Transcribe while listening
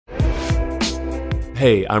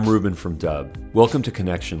Hey, I'm Ruben from Dub. Welcome to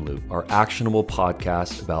Connection Loop, our actionable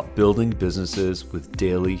podcast about building businesses with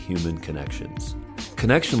daily human connections.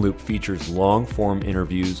 Connection Loop features long-form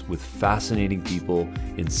interviews with fascinating people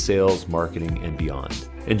in sales, marketing, and beyond.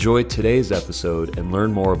 Enjoy today's episode and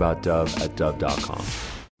learn more about Dub at dub.com.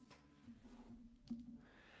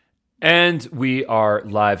 And we are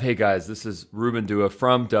live. Hey guys, this is Ruben Dua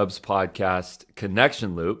from Dub's podcast,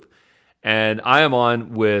 Connection Loop. And I am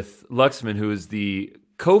on with Laxman, who is the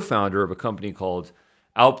co-founder of a company called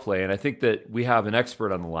Outplay. And I think that we have an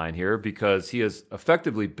expert on the line here because he has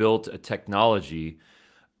effectively built a technology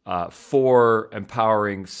for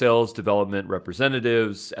empowering sales development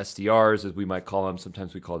representatives, SDRs, as we might call them.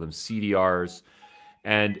 Sometimes we call them CDRs.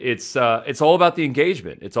 And it's all about the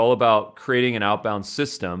engagement. It's all about creating an outbound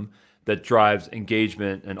system that drives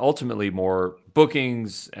engagement and ultimately more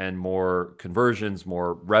bookings and more conversions,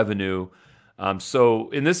 more revenue. So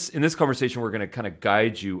in this conversation, we're going to kind of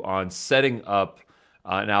guide you on setting up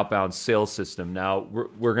an outbound sales system. Now,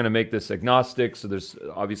 we're going to make this agnostic. So there's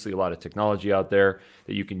obviously a lot of technology out there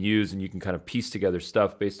that you can use, and you can kind of piece together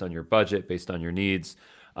stuff based on your budget, based on your needs.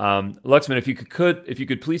 Laxman, if you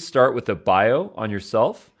could please start with a bio on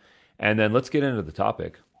yourself, and then let's get into the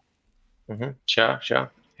topic. Mm-hmm. Sure.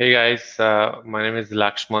 Hey guys, my name is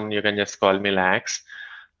Lakshman. You can just call me Lax.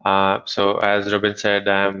 So as Ruben said,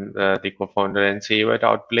 I'm the co-founder and CEO at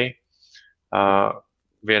Outplay.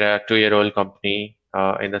 We're a 2-year-old company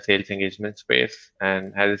in the sales engagement space.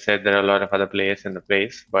 And as I said, there are a lot of other players in the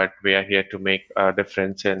place, but we are here to make a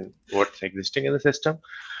difference in what's existing in the system.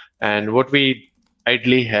 And what we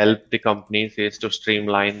ideally help the companies is to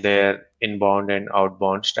streamline their inbound and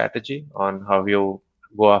outbound strategy on how you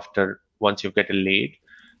go after once you get a lead.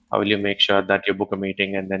 How will you make sure that you book a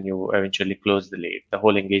meeting and then you eventually close the lead? The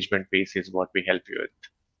whole engagement piece is what we help you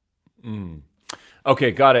with.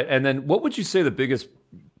 Okay, got it. And then, what would you say the biggest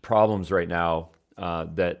problems right now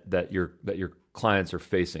that your clients are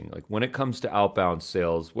facing? Like when it comes to outbound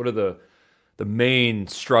sales, what are the main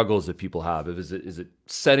struggles that people have? Is it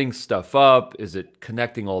setting stuff up? Is it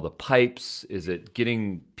connecting all the pipes? Is it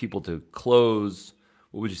getting people to close?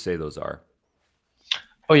 What would you say those are?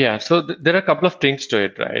 Oh yeah, so there are a couple of things to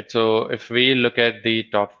it, right? So if we look at the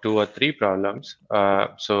top 2 or 3 problems,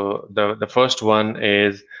 so the first one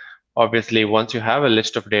is obviously once you have a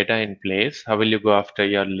list of data in place, how will you go after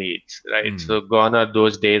your leads, right? So gone are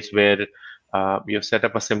those days where you set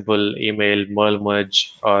up a simple email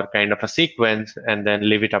merge or kind of a sequence and then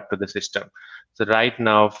leave it up to the system. So right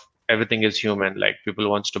now everything is human, like people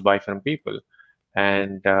wants to buy from people.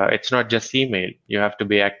 And it's not just email. You have to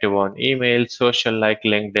be active on email, social like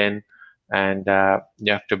LinkedIn, and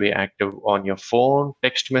you have to be active on your phone,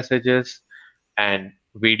 text messages, and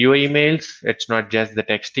video emails. It's not just the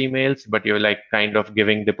text emails, but you're like kind of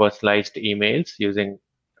giving the personalized emails using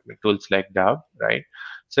tools like Dub, right?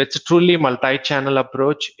 So it's a truly multi-channel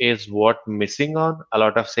approach is what missing on. A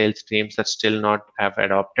lot of sales teams that still not have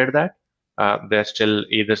adopted that. They're still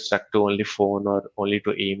either stuck to only phone or only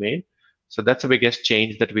to email. So that's the biggest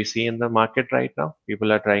change that we see in the market right now.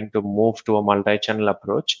 People are trying to move to a multi-channel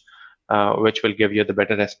approach, which will give you the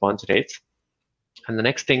better response rates. And the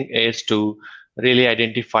next thing is to really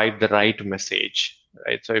identify the right message,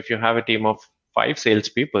 right? So if you have a team of 5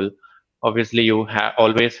 salespeople, obviously you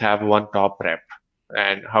always have one top rep.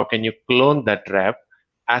 And how can you clone that rep?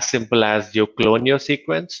 As simple as you clone your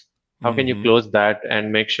sequence. How can you close that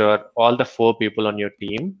and make sure all the 4 people on your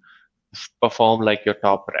team perform like your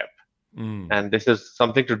top rep? And this is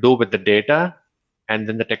something to do with the data and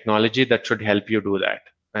then the technology that should help you do that.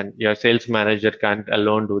 And your sales manager can't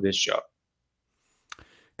alone do this job.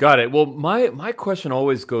 Got it. Well, my question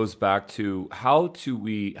always goes back to how do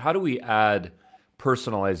we add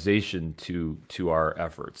personalization to our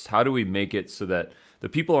efforts? How do we make it so that the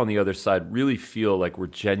people on the other side really feel like we're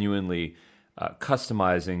genuinely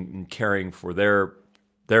customizing and caring for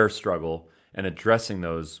their struggle and addressing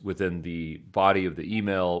those within the body of the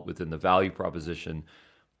email, within the value proposition?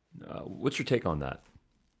 What's your take on that?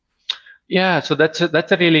 Yeah, so that's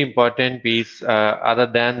a really important piece. Other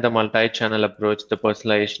than the multi-channel approach, the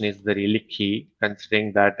personalization is the really key,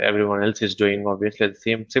 considering that everyone else is doing obviously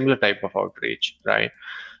the similar type of outreach, right?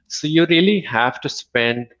 So you really have to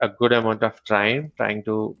spend a good amount of time trying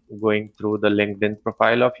to going through the LinkedIn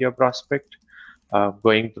profile of your prospect,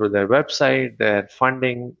 going through their website, their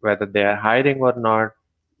funding, whether they are hiring or not,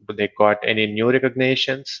 do they got any new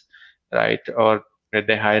recognitions, right? Or did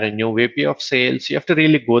they hire a new VP of sales? You have to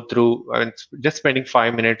really go through, and just spending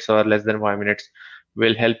 5 minutes or less than 5 minutes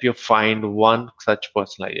will help you find one such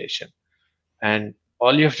personalization. And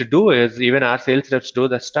all you have to do is, even our sales reps do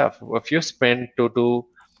the stuff. If you spend 2 to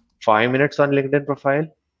 5 minutes on LinkedIn profile,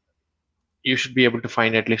 you should be able to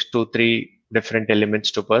find at least two, three different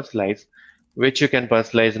elements to personalize, which you can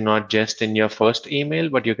personalize not just in your first email,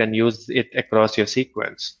 but you can use it across your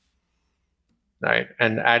sequence, right?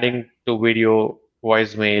 And adding to video,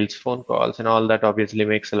 voicemails, phone calls, and all that obviously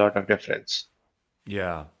makes a lot of difference.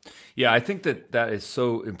 Yeah. Yeah, I think that that is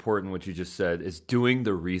so important what you just said is doing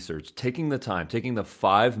the research, taking the time, taking the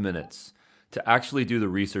 5 minutes to actually do the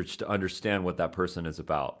research to understand what that person is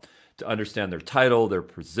about, to understand their title, their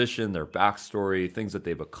position, their backstory, things that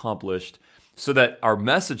they've accomplished, so that our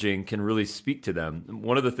messaging can really speak to them.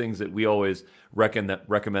 One of the things that we always recommend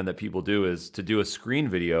that people do is to do a screen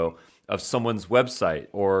video of someone's website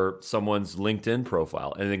or someone's LinkedIn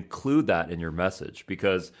profile and include that in your message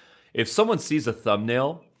because if someone sees a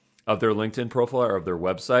thumbnail of their LinkedIn profile or of their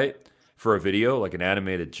website for a video, like an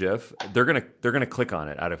animated GIF, they're gonna click on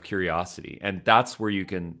it out of curiosity, and that's where you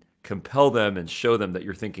can compel them and show them that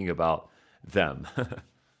you're thinking about them.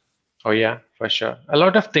 Oh yeah, for sure. A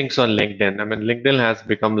lot of things on LinkedIn. I mean, LinkedIn has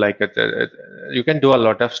become like you can do a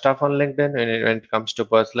lot of stuff on LinkedIn when it comes to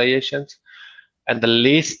personalizations. And the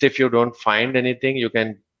least, if you don't find anything, you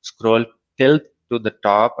can scroll tilt to the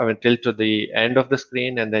top. I mean, tilt to the end of the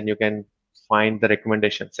screen, and then you can find the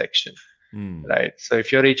recommendation section. Mm. Right. So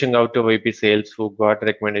if you're reaching out to VP sales who got a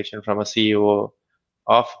recommendation from a CEO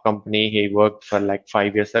of a company he worked for like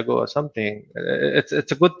 5 years ago or something, it's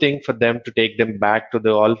a good thing for them to take them back to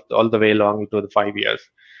the all the way along to the 5 years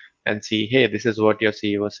and see, hey, this is what your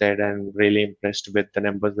CEO said, and really impressed with the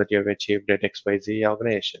numbers that you have achieved at XYZ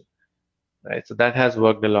organization. Right. So that has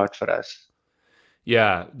worked a lot for us.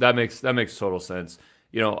 Yeah, that makes total sense.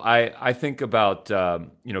 I think about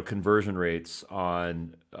conversion rates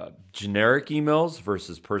on generic emails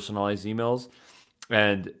versus personalized emails,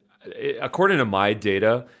 and according to my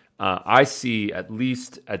data, I see at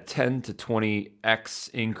least a 10 to 20x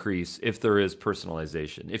increase if there is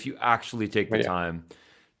personalization. If you actually take the But yeah, time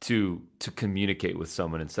to communicate with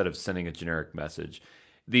someone instead of sending a generic message.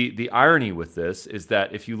 The irony with this is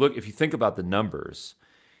that if you think about the numbers,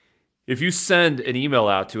 if you send an email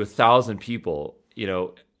out to 1,000 people,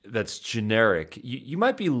 that's generic, you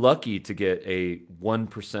might be lucky to get a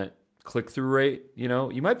 1% click through rate.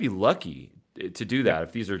 You might be lucky to do yeah, that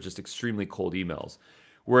if these are just extremely cold emails.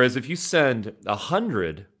 Whereas if you send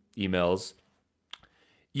 100 emails,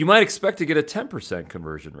 you might expect to get a 10%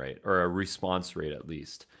 conversion rate or a response rate at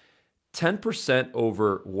least. 10%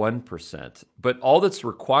 over 1%. But all that's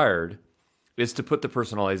required is to put the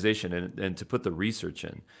personalization in and to put the research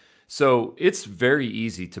in. So it's very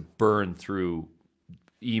easy to burn through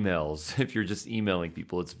emails if you're just emailing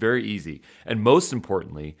people. It's very easy. And most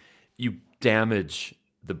importantly, you damage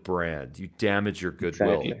the brand, you damage your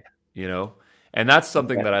goodwill, exactly. you know? And that's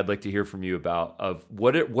something that Exactly. I'd like to hear from you about of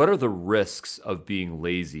what are the risks of being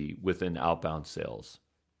lazy within outbound sales?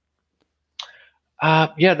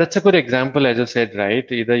 Yeah, that's a good example, as you said, right?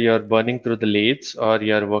 Either you're burning through the leads or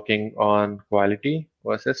you're working on quality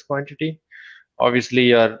versus quantity. Obviously,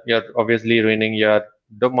 you're obviously ruining your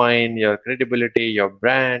domain, your credibility, your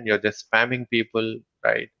brand. You're just spamming people,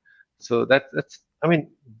 right? So that's. I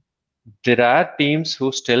mean, there are teams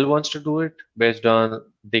who still wants to do it based on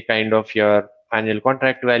the kind of your annual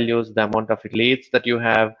contract values, the amount of leads that you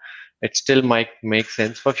have. It still might make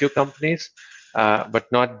sense for few companies,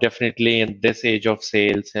 but not definitely in this age of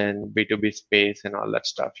sales and B2B space and all that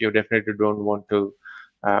stuff. You definitely don't want to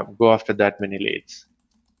go after that many leads.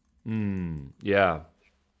 Yeah.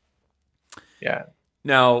 Yeah.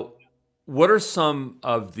 Now, what are some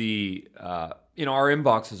of our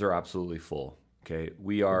inboxes are absolutely full. Okay.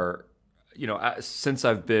 We are, since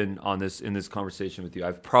I've been on in this conversation with you,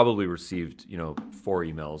 I've probably received, 4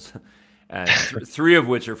 emails and three of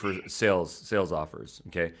which are for sales offers.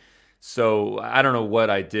 Okay. So I don't know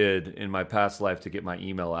what I did in my past life to get my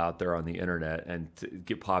email out there on the internet and to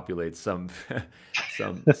get populate some,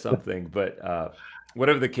 something, but,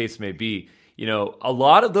 whatever the case may be, a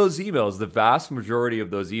lot of those emails, the vast majority of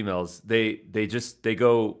those emails, they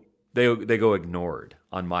go ignored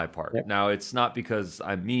on my Yeah. part. Now, it's not because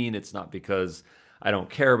I'm mean, it's not because I don't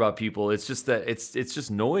care about people. It's just that it's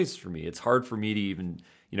just noise for me. It's hard for me to even,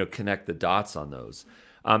 connect the dots on those.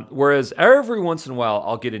 Whereas every once in a while,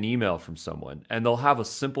 I'll get an email from someone and they'll have a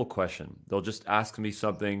simple question. They'll just ask me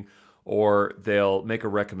something, or they'll make a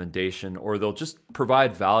recommendation, or they'll just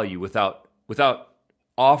provide value without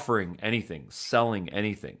offering anything, selling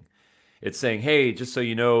anything. It's saying, "Hey, just so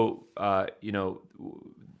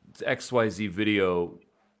XYZ video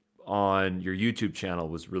on your YouTube channel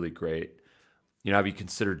was really great. Have you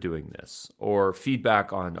considered doing this?" Or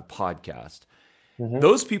feedback on a podcast. Mm-hmm.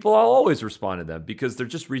 those people, I'll always respond to them because they're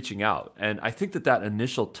just reaching out. And I think that that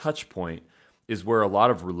initial touch point is where a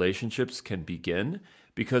lot of relationships can begin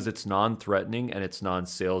because it's non-threatening and it's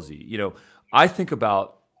non-salesy. I think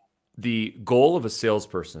about the goal of a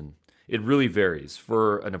salesperson. It really varies.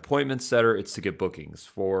 For an appointment setter, it's to get bookings.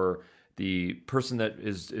 For the person that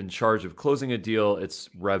is in charge of closing a deal, it's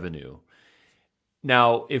revenue.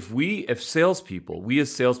 Now, if salespeople, we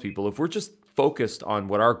as salespeople, if we're just focused on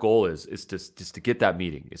what our goal is to get that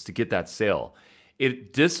meeting, is to get that sale,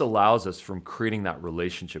 it disallows us from creating that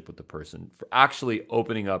relationship with the person, for actually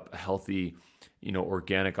opening up a healthy,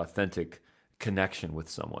 organic, authentic connection with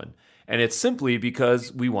someone. And it's simply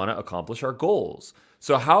because we want to accomplish our goals.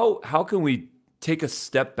 So how can we take a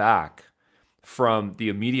step back from the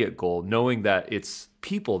immediate goal, knowing that it's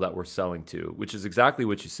people that we're selling to, which is exactly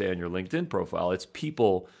what you say on your LinkedIn profile. It's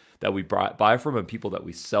people that we buy from and people that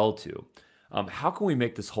we sell to. How can we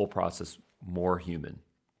make this whole process more human?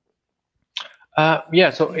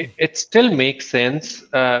 Yeah, so it still makes sense.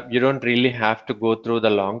 You don't really have to go through the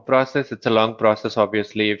long process. It's a long process,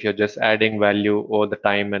 obviously, if you're just adding value all the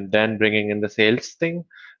time and then bringing in the sales thing,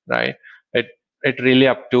 right? It it really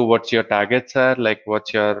up to what's your targets are, like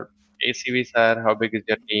what's your ACVs are, how big is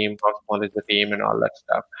your team, how small is the team, and all that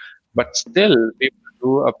stuff. But still, people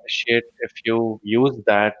do appreciate if you use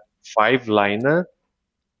that five-liner,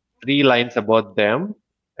 three lines about them,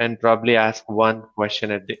 and probably ask one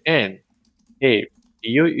question at the end. Hey, do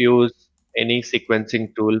you use any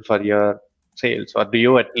sequencing tool for your sales, or do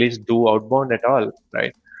you at least do outbound at all,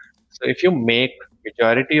 right? So if you make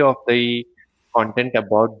majority of the content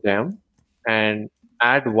about them and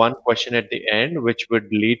add one question at the end, which would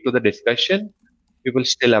lead to the discussion, people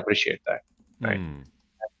still appreciate that, right? Mm.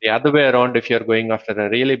 The other way around, if you're going after a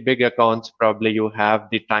really big accounts, probably you have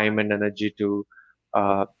the time and energy to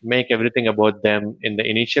make everything about them in the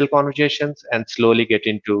initial conversations and slowly get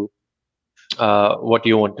into what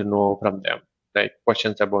you want to know from them, like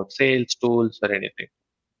questions about sales tools or anything.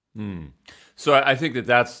 Mm. So I think that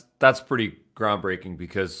that's pretty groundbreaking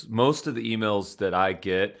because most of the emails that I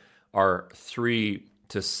get are 3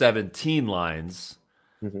 to 17 lines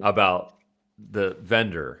Hmm. about the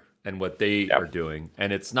vendor and what they Yeah. are doing,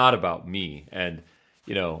 and it's not about me. And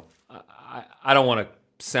I don't want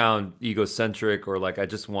to sound egocentric or like I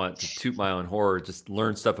just want to toot my own horn, just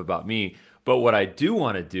learn stuff about me. But what I do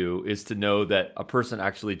want to do is to know that a person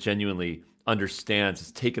actually genuinely understands,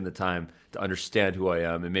 has taken the time to understand who I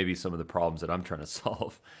am and maybe some of the problems that I'm trying to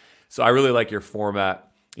solve. So I really like your format.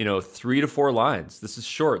 3 to 4 lines. This is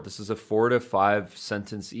short. This is a 4 to 5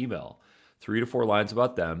 sentence email. 3 to 4 lines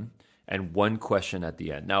about them and one question at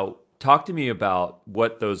the end. Now, talk to me about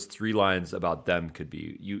what those 3 lines about them could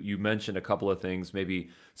be. You mentioned a couple of things, maybe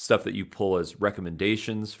stuff that you pull as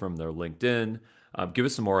recommendations from their LinkedIn. Give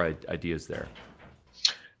us some more ideas there.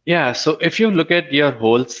 Yeah, so if you look at your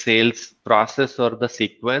whole sales process or the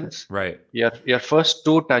sequence, Right. your first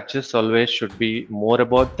two touches always should be more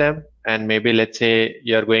about them. And maybe let's say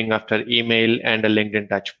you're going after email and a LinkedIn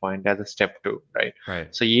touch point as a step two, right? Right.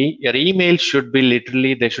 So your email should be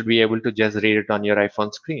literally, they should be able to just read it on your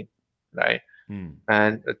iPhone screen, right? Mm.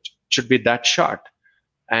 And it should be that short.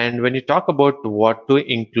 And when you talk about what to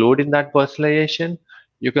include in that personalization,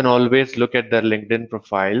 you can always look at their LinkedIn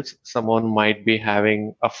profiles. Someone might be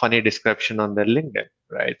having a funny description on their LinkedIn,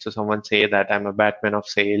 right? So someone say that I'm a Batman of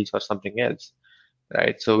sales or something else,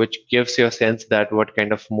 right? So which gives you a sense that what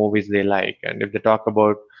kind of movies they like. And if they talk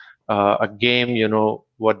about a game, you know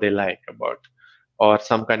what they like about, or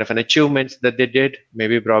some kind of an achievements that they did,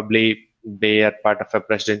 maybe probably they are part of a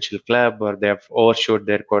presidential club or they have overshot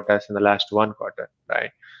their quotas in the last one quarter,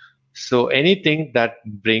 right? So anything that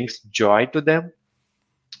brings joy to them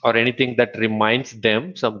or anything that reminds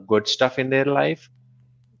them some good stuff in their life,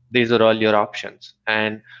 these are all your options.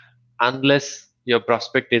 And unless your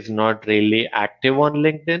prospect is not really active on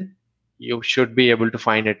LinkedIn, you should be able to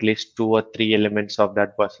find at least two or three elements of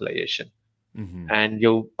that personalization. Mm-hmm. And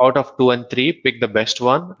you, out of two and three, pick the best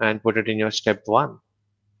one and put it in your step one.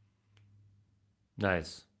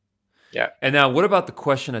 Nice. Yeah. And now, what about the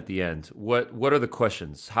question at the end? What are the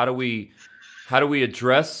questions? How do we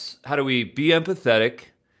address? How do we be empathetic?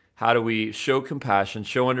 How do we show compassion,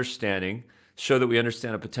 show understanding, show that we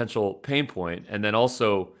understand a potential pain point, and then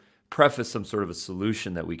also preface some sort of a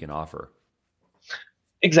solution that we can offer?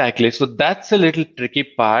 Exactly. So that's a little tricky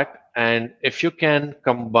part. And if you can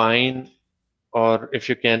combine or if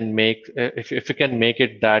you can make if you can make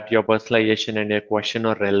it that your personalization and your question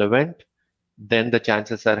are relevant, then the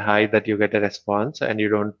chances are high that you get a response and you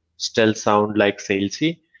don't still sound like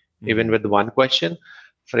salesy even Mm-hmm. with one question.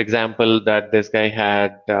 For example, that this guy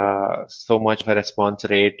had so much of a response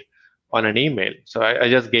rate on an email. So I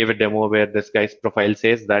just gave a demo where this guy's profile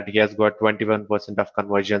says that he has got 21% of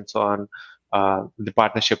conversions on the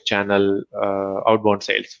partnership channel outbound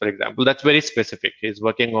sales, for example. That's very specific. He's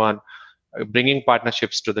working on bringing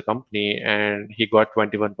partnerships to the company, and he got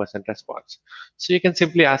 21% response. So you can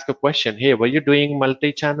simply ask a question: hey, were you doing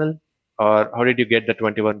multi-channel, or how did you get the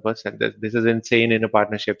 21%? This is insane in a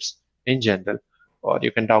partnerships in general. Or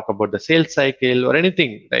you can talk about the sales cycle or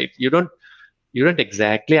anything, right? You don't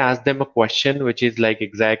exactly ask them a question which is like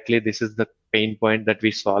exactly this is the pain point that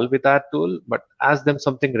we solve with our tool, but ask them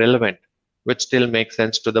something relevant which still makes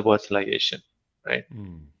sense to the personalization, right?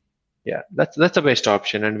 Mm. Yeah, that's the best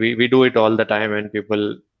option, and we do it all the time, and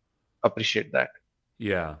people appreciate that.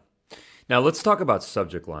 Yeah. Now let's talk about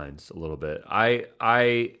subject lines a little bit.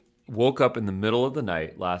 I woke up in the middle of the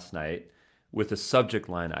night last night with a subject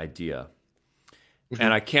line idea.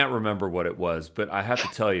 And I can't remember what it was, but I have to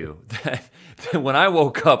tell you that when I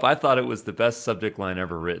woke up, I thought it was the best subject line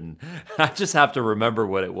ever written. I just have to remember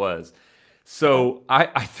what it was. So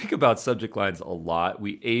I think about subject lines a lot.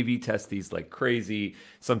 We A/B test these like crazy.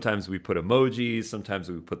 Sometimes we put emojis. Sometimes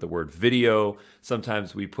we put the word video.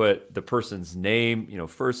 Sometimes we put the person's name,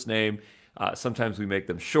 first name. Sometimes we make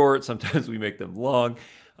them short. Sometimes we make them long.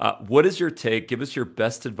 What is your take? Give us your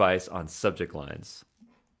best advice on subject lines.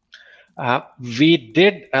 We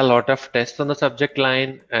did a lot of tests on the subject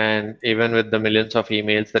line, and even with the millions of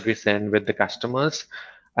emails that we send with the customers.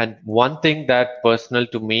 And one thing that personal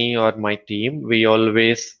to me or my team, we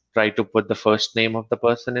always try to put the first name of the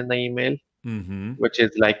person in the email, Mm-hmm. which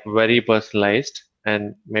is like very personalized.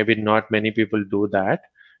 And maybe not many people do that.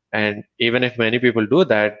 And even if many people do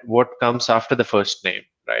that, what comes after the first name,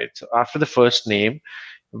 right? So after the first name,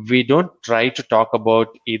 we don't try to talk about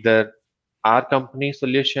either our company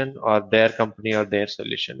solution or their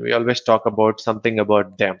solution. We always talk about something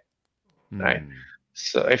about them, right? Mm.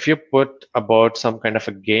 So if you put about some kind of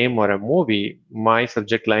a game or a movie, my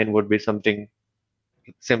subject line would be something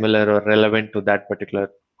similar or relevant to that particular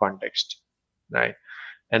context, right?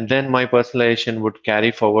 And then my personalization would carry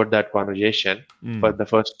forward that conversation for Mm. the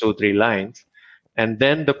first two, three lines. And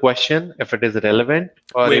then the question, if it is relevant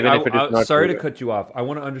or Wait, even if it is not sorry to relevant. cut you off. I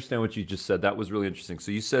want to understand what you just said. That was really interesting.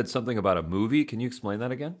 So you said something about a movie. Can you explain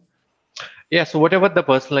that again? Yeah, so whatever the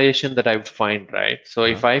personalization that I would find, right? So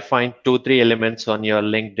Uh-huh. if I find two, three elements on your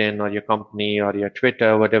LinkedIn or your company or your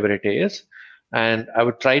Twitter, whatever it is, and I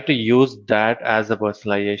would try to use that as a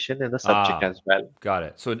personalization in the subject Ah, as well. got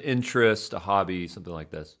it. So an interest, a hobby, something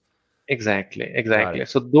like this. Exactly, Got exactly. it.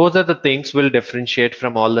 So those are the things will differentiate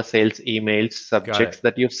from all the sales emails Got subjects it.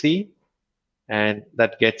 that you see, and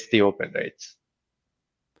that gets the open rates.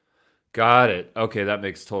 Got it. Okay, that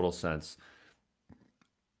makes total sense.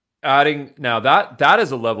 Adding now that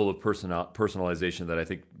is a level of personalization that I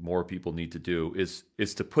think more people need to do is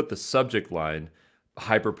to put the subject line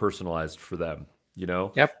hyper personalized for them.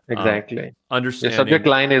 Yep, Um, exactly. Your subject understanding.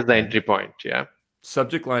 line is the Mhm. entry point. Yeah.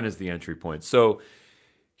 Subject line is the entry point. So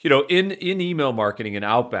in email marketing and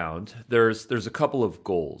outbound, there's a couple of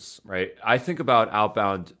goals, right? I think about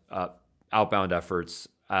outbound efforts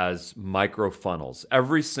as micro funnels.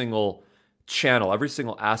 Every single channel, every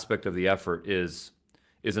single aspect of the effort is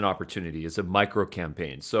an opportunity, is a micro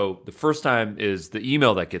campaign. So the first time is the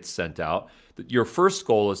email that gets sent out. Your first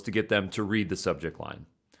goal is to get them to read the subject line.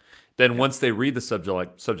 Then Yep. once they read the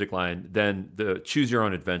subject line, then the choose your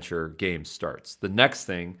own adventure game starts. The next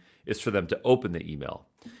thing is for them to open the email.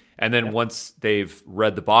 And then Yep. once they've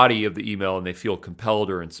read the body of the email and they feel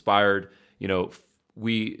compelled or inspired,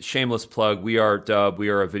 we shameless plug, we are Dub, we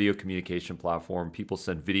are a video communication platform. People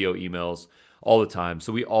send video emails all the time.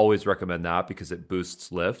 So we always recommend that because it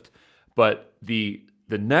boosts lift. But the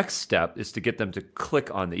next step is to get them to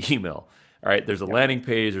click on the email. All right, there's a Yep. landing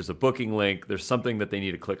page, there's a booking link, there's something that they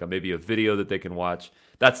need to click on, maybe a video that they can watch.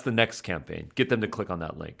 That's the next campaign. Get them to click on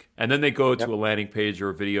that link. And then they go Yep. to a landing page or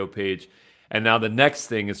a video page. And now the next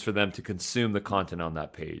thing is for them to consume the content on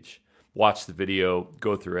that page, watch the video,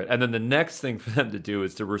 go through it. And then the next thing for them to do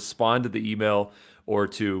is to respond to the email or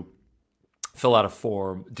to fill out a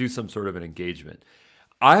form, do some sort of an engagement.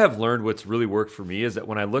 I have learned what's really worked for me is that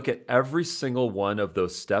when I look at every single one of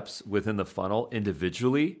those steps within the funnel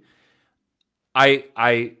individually,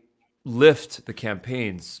 I lift the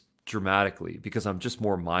campaigns dramatically because I'm just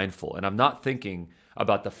more mindful and I'm not thinking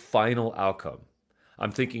about the final outcome.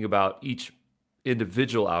 I'm thinking about each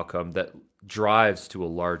individual outcome that drives to a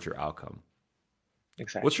larger outcome.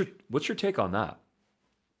 What's Exactly. your take on that?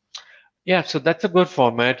 Yeah, so that's a good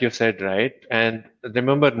format you said, right? And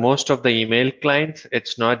remember, most of the email clients,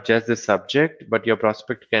 it's not just the subject, but your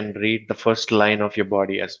prospect can read the first line of your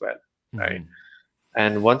body as well, right? Hmm.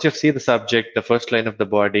 And once you see the subject, the first line of the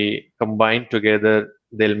body combined together,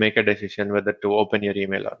 they'll make a decision whether to open your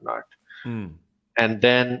email or not. Mm. And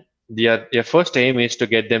then your first aim is to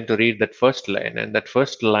get them to read that first line, and that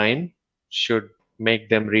first line should make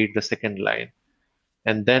them read the second line.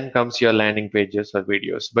 And then comes your landing pages or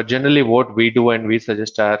videos. But generally, what we do and we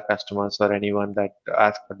suggest our customers or anyone that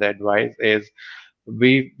asks for the advice is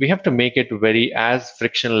we have to make it very as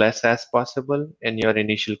frictionless as possible in your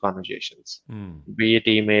initial conversations, Mm. be it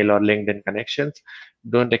email or LinkedIn connections.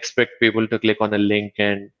 Don't expect people to click on a link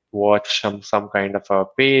and watch some kind of a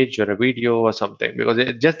page or a video or something, because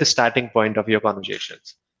it's just the starting point of your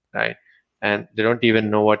conversations, right? And they don't even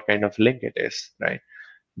know what kind of link it is, right?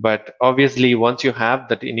 But obviously, once you have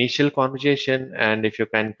that initial conversation, and if you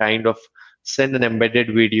can kind of send an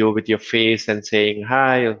embedded video with your face and saying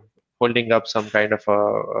hi, holding up some kind of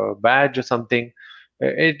a badge or something,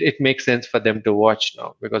 it makes sense for them to watch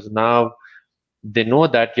now, because now they know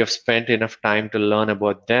that you've spent enough time to learn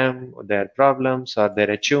about them, their problems, or their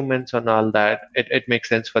achievements, and all that. It makes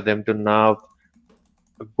sense for them to now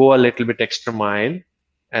go a little bit extra mile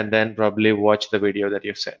and then probably watch the video that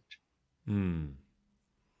you sent. Mm.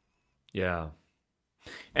 Yeah.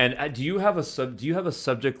 And do you have a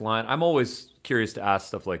subject line? I'm always curious to ask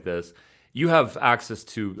stuff like this. You have access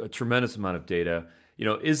to a tremendous amount of data.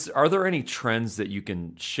 Are there any trends that you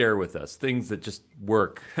can share with us? Things that just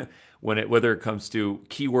work whether it comes to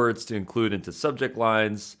keywords to include into subject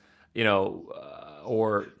lines,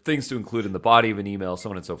 or things to include in the body of an email, so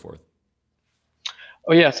on and so forth.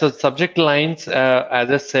 Oh yeah, so subject lines, as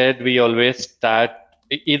I said, we always start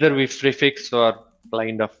either we prefix or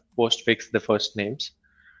kind of postfix the first names,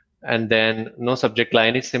 and then no subject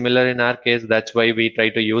line is similar in our case. That's why we try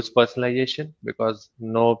to use personalization, because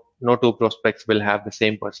no two prospects will have the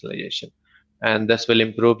same personalization, and this will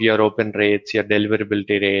improve your open rates, your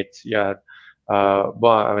deliverability rates, your so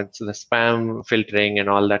the spam filtering and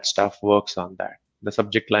all that stuff works on that. The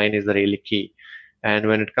subject line is really key. And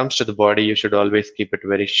when it comes to the body, you should always keep it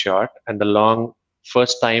very short. And the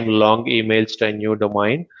first time long emails to a new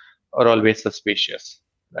domain are always suspicious,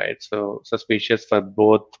 right? So suspicious for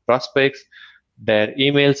both prospects, their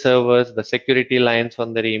email servers, the security lines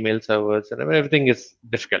on their email servers, and everything is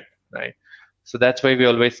difficult, right? So that's why we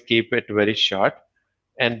always keep it very short.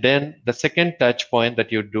 And then the second touch point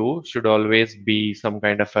that you do should always be some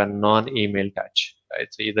kind of a non-email touch, right?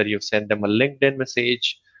 So either you send them a LinkedIn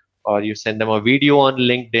message or you send them a video on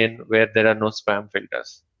LinkedIn where there are no spam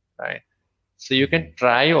filters, right? So you can Mm-hmm.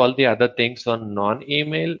 try all the other things on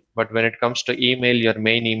non-email, but when it comes to email, your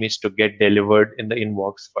main aim is to get delivered in the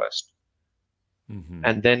inbox first, Mm-hmm.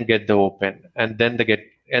 and then get the open, and then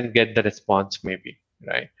get the response maybe,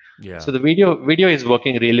 right? Yeah. So the video is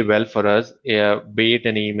working really well for us, be it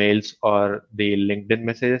in emails or the LinkedIn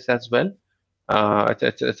messages as well.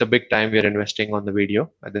 It's a big time we're investing on the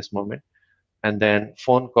video at this moment. And then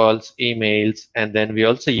phone calls, emails, and then we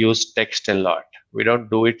also use text a lot. We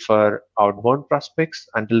don't do it for outbound prospects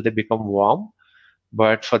until they become warm,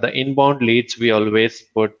 but for the inbound leads, we always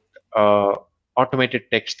put uh, automated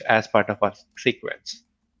text as part of our sequence,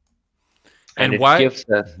 and And it why? gives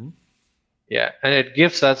us Mhm. yeah, and it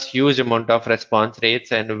gives us huge amount of response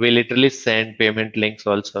rates, and we literally send payment links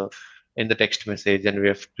also in the text message, and we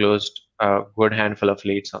have closed a good handful of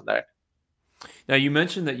leads on that. Now you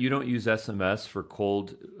mentioned that you don't use SMS for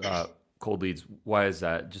cold leads. Why is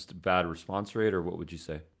that? Just a bad response rate, or what would you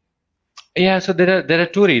say? Yeah, so there are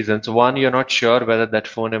two reasons. One, you're not sure whether that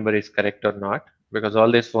phone number is correct or not, because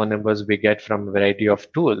all these phone numbers we get from a variety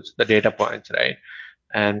of tools, the data points, right?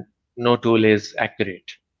 And no tool is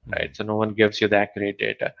accurate, Mm-hmm. right? So no one gives you the accurate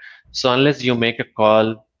data. So unless you make a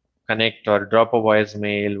call, connect, or drop a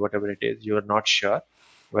voicemail, whatever it is, you are not sure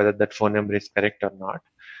whether that phone number is correct or not.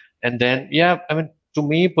 And then, yeah, I mean, to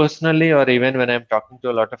me personally, or even when I'm talking to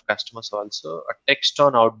a lot of customers also, a text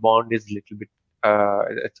on outbound is a little bit,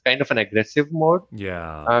 it's kind of an aggressive mode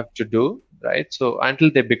Yeah. to do, right? So until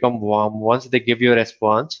they become warm, once they give you a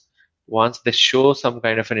response, once they show some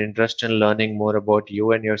kind of an interest in learning more about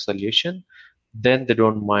you and your solution, then they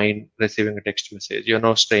don't mind receiving a text message. You're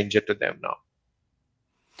no stranger to them now.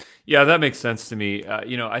 Yeah, that makes sense to me.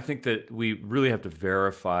 I think that we really have to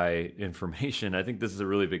verify information. I think this is a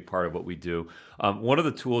really big part of what we do. One of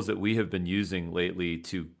the tools that we have been using lately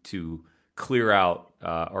to clear out,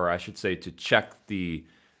 or I should say, to check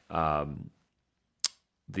um,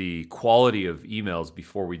 the quality of emails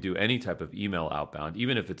before we do any type of email outbound,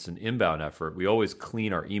 even if it's an inbound effort, we always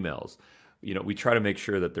clean our emails. We try to make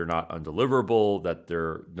sure that they're not undeliverable, that there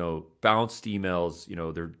are no bounced emails,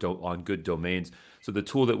 they're on good domains. So the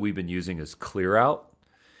tool that we've been using is ClearOut.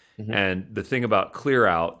 And the thing about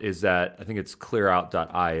ClearOut is that I think it's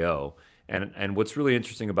clearout.io. And what's really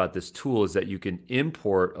interesting about this tool is that you can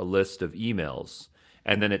import a list of emails,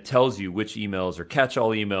 and then it tells you which emails are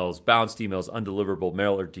catch-all emails, bounced emails, undeliverable,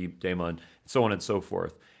 mailer daemon, so on and so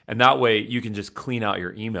forth. And that way you can just clean out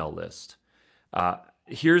your email list.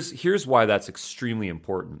 Here's why that's extremely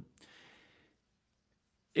important.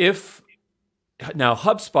 Now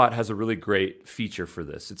HubSpot has a really great feature for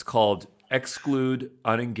this. It's called exclude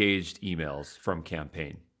unengaged emails from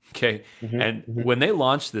campaign. Okay. And when they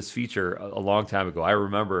launched this feature a long time ago, I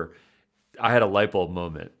remember I had a light bulb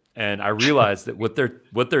moment, and I realized that what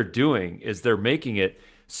they're doing is they're making it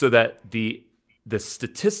so that the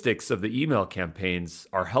statistics of the email campaigns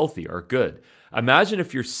are healthy, are good. Imagine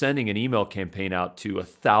if you're sending an email campaign out to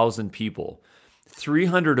 1,000 people,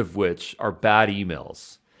 300 of which are bad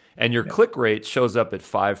emails, and your click rate shows up at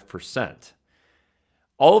 5%.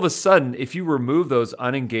 All of a sudden, if you remove those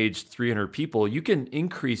unengaged 300 people, you can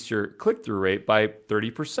increase your click-through rate by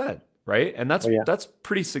 30%, right? And that's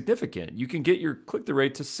pretty significant. You can get your click-through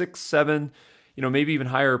rate to 6, 7, maybe even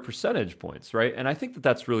higher percentage points, right? And I think that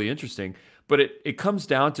that's really interesting. But it comes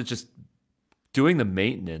down to just doing the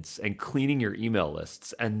maintenance and cleaning your email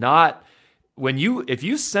lists, and not if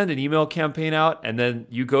you send an email campaign out and then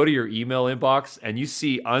you go to your email inbox and you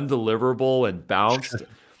see undeliverable and bounced,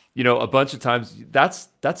 a bunch of times, that's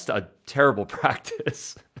a terrible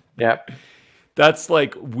practice. Yeah. That's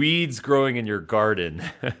like weeds growing in your garden.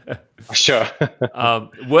 Sure.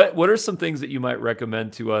 What are some things that you might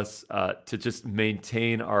recommend to us to just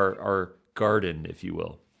maintain our garden, if you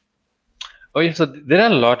will? Oh, yeah. So there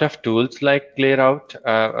are a lot of tools like ClearOut.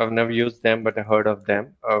 I've never used them, but I heard of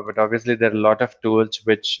them. But obviously, there are a lot of tools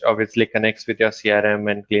which obviously connects with your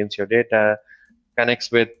CRM and cleans your data,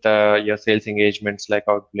 connects with your sales engagements like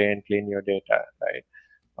Outplay and clean your data, right?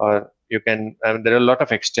 Or you can, there are a lot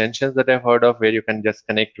of extensions that I've heard of where you can just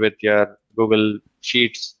connect with your Google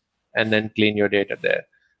Sheets and then clean your data there.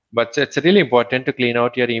 But it's really important to clean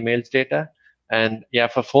out your emails data. And yeah,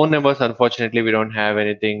 for phone numbers, unfortunately, we don't have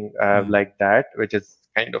anything like that, which is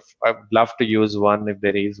kind of, I'd love to use one if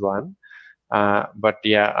there is one. But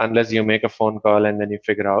yeah, unless you make a phone call and then you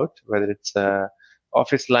figure out whether it's a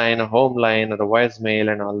office line, a home line, or a voicemail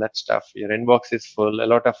and all that stuff, your inbox is full, a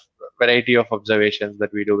lot of variety of observations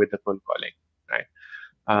that we do with the cold calling,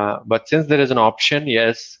 right? But since there is an option,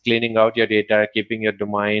 yes, cleaning out your data, keeping your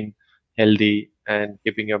domain healthy and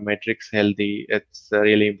keeping your metrics healthy, it's a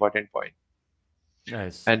really important point.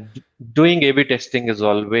 Nice. And doing A/B testing is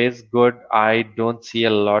always good. I don't see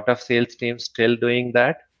a lot of sales teams still doing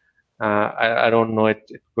that. I don't know. It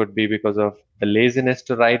could be because of the laziness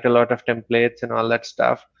to write a lot of templates and all that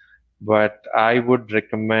stuff. But I would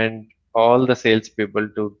recommend all the salespeople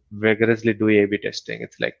to vigorously do A/B testing.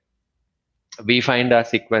 It's like we find our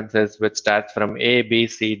sequences which starts from A, B,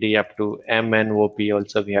 C, D up to M, N, O, P.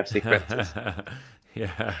 Also, we have sequences.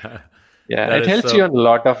 Yeah, it helps you in a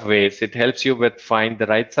lot of ways. It helps you with find the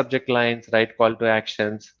right subject lines, right call to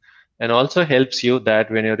actions, and also helps you that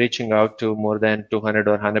when you're reaching out to more than 200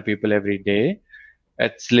 or 100 people every day,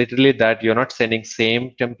 it's literally that you're not sending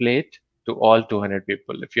same template to all 200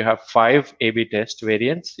 people. If you have 5 A/B test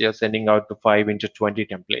variants, you're sending out to 5 into 20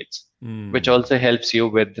 templates, which also helps you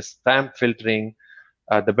with the spam filtering,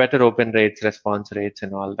 the better open rates, response rates,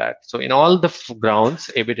 and all that. So in all the grounds,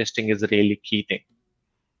 A/B testing is a really key thing.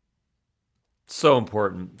 So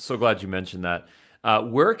important. So glad you mentioned that.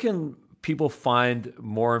 Where can people find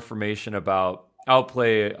more information about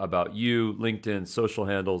Outplay, about you, LinkedIn, social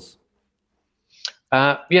handles?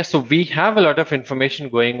 Yeah, so we have a lot of information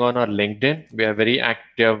going on our LinkedIn. We are very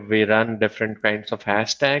active. We run different kinds of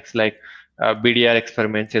hashtags, like BDR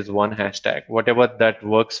experiments is one hashtag. Whatever that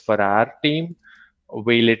works for our team,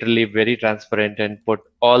 we literally very transparent and put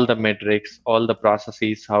all the metrics, all the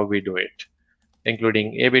processes, how we do it,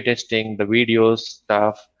 including A/B testing, the videos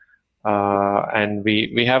stuff, and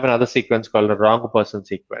we have another sequence called the wrong person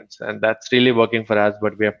sequence, and that's really working for us.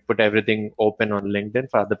 But we have put everything open on LinkedIn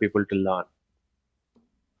for other people to learn.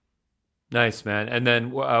 Nice, man. And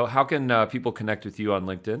then how can people connect with you on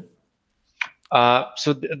LinkedIn?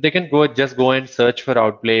 So they can just go and search for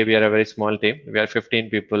Outplay. We are a very small team. We are 15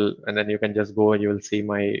 people, and then you can just go and you will see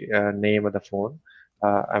my name on the phone.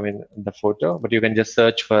 The photo, but you can just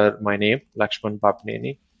search for my name, Lakshman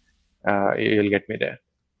Papneni. You'll get me there.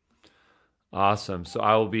 Awesome. So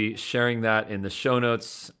I will be sharing that in the show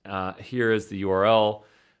notes. Here is the URL.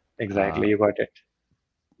 Exactly. You got it.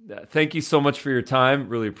 Thank you so much for your time.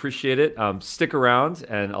 Really appreciate it. Stick around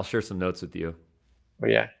and I'll share some notes with you. Oh,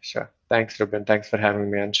 yeah, sure. Thanks, Ruben. Thanks for having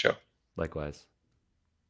me on the show. Likewise.